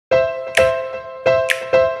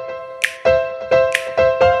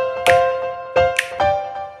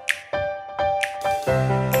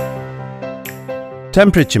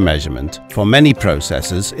Temperature measurement, for many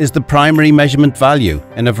processes, is the primary measurement value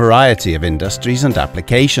in a variety of industries and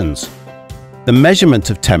applications. The measurement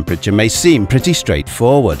of temperature may seem pretty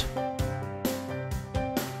straightforward.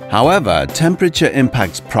 However, temperature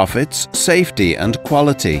impacts profits, safety and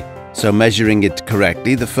quality, so measuring it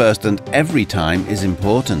correctly the first and every time is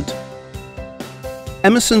important.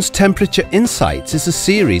 Emerson's Temperature Insights is a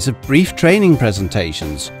series of brief training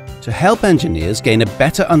presentations to help engineers gain a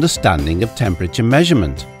better understanding of temperature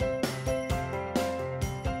measurement.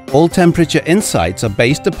 All Temperature Insights are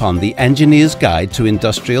based upon the Engineer's Guide to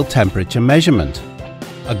Industrial Temperature Measurement,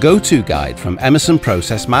 a go-to guide from Emerson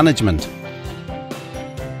Process Management.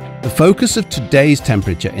 The focus of today's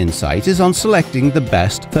Temperature Insight is on selecting the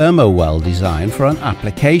best Thermowell design for an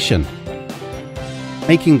application.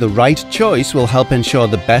 Making the right choice will help ensure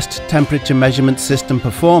the best temperature measurement system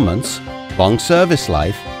performance, long service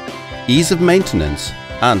life, ease of maintenance,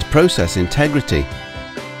 and process integrity.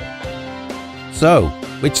 So,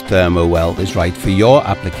 which Thermowell is right for your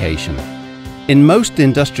application? In most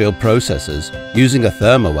industrial processes, using a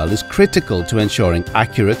Thermowell is critical to ensuring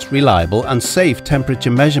accurate, reliable, and safe temperature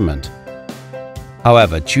measurement.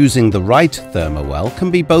 However, choosing the right Thermowell can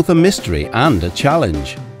be both a mystery and a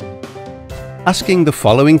challenge. Asking the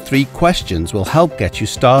following 3 questions will help get you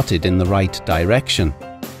started in the right direction.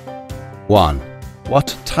 1.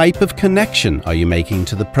 What type of connection are you making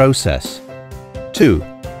to the process? 2.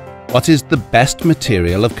 What is the best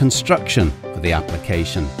material of construction for the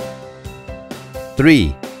application?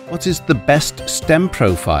 3. What is the best stem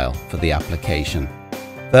profile for the application?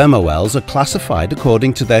 Thermowells are classified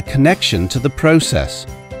according to their connection to the process.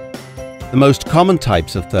 The most common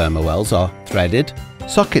types of thermowells are threaded,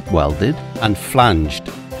 socket welded, and flanged.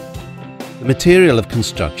 The material of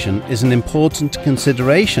construction is an important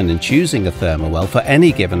consideration in choosing a Thermowell for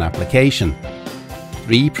any given application.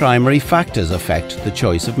 3 primary factors affect the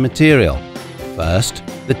choice of material. First,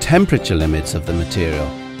 the temperature limits of the material.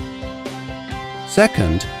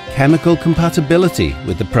 Second, chemical compatibility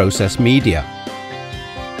with the process media.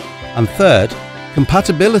 And third,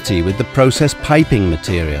 compatibility with the process piping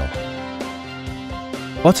material.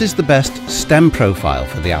 What is the best stem profile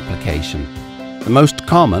for the application? The most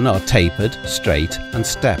common are tapered, straight, and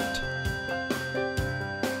stepped.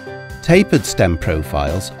 Tapered stem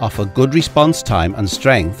profiles offer good response time and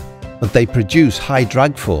strength, but they produce high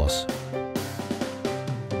drag force.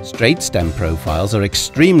 Straight stem profiles are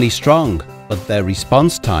extremely strong, but their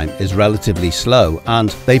response time is relatively slow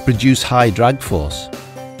and they produce high drag force.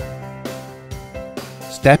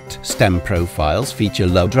 Stepped stem profiles feature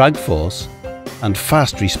low drag force and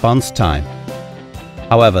fast response time.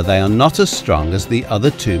 However, they are not as strong as the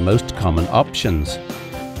other 2 most common options.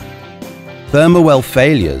 Thermowell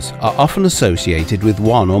failures are often associated with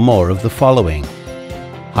one or more of the following: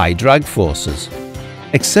 high drag forces,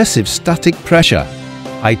 excessive static pressure,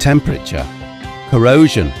 high temperature,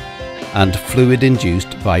 corrosion, and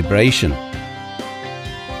fluid-induced vibration.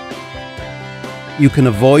 You can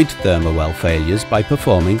avoid Thermowell failures by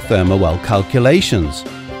performing Thermowell calculations.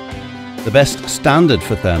 The best standard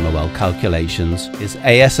for Thermowell calculations is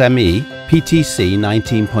ASME PTC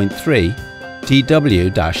 19.3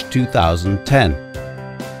 TW-2010.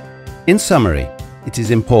 In summary, it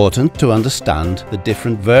is important to understand the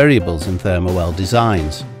different variables in Thermowell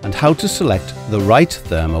designs and how to select the right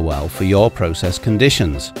Thermowell for your process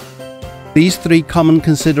conditions. These 3 common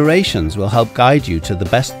considerations will help guide you to the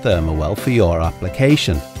best Thermowell for your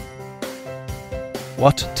application.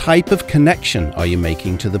 What type of connection are you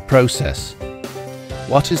making to the process?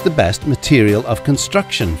 What is the best material of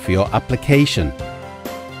construction for your application?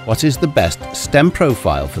 What is the best stem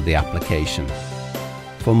profile for the application?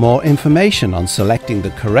 For more information on selecting the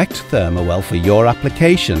correct Thermowell for your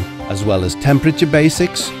application, as well as temperature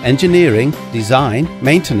basics, engineering, design,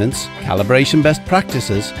 maintenance, calibration best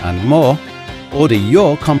practices, and more, order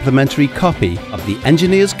your complimentary copy of the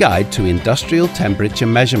Engineer's Guide to Industrial Temperature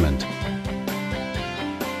Measurement.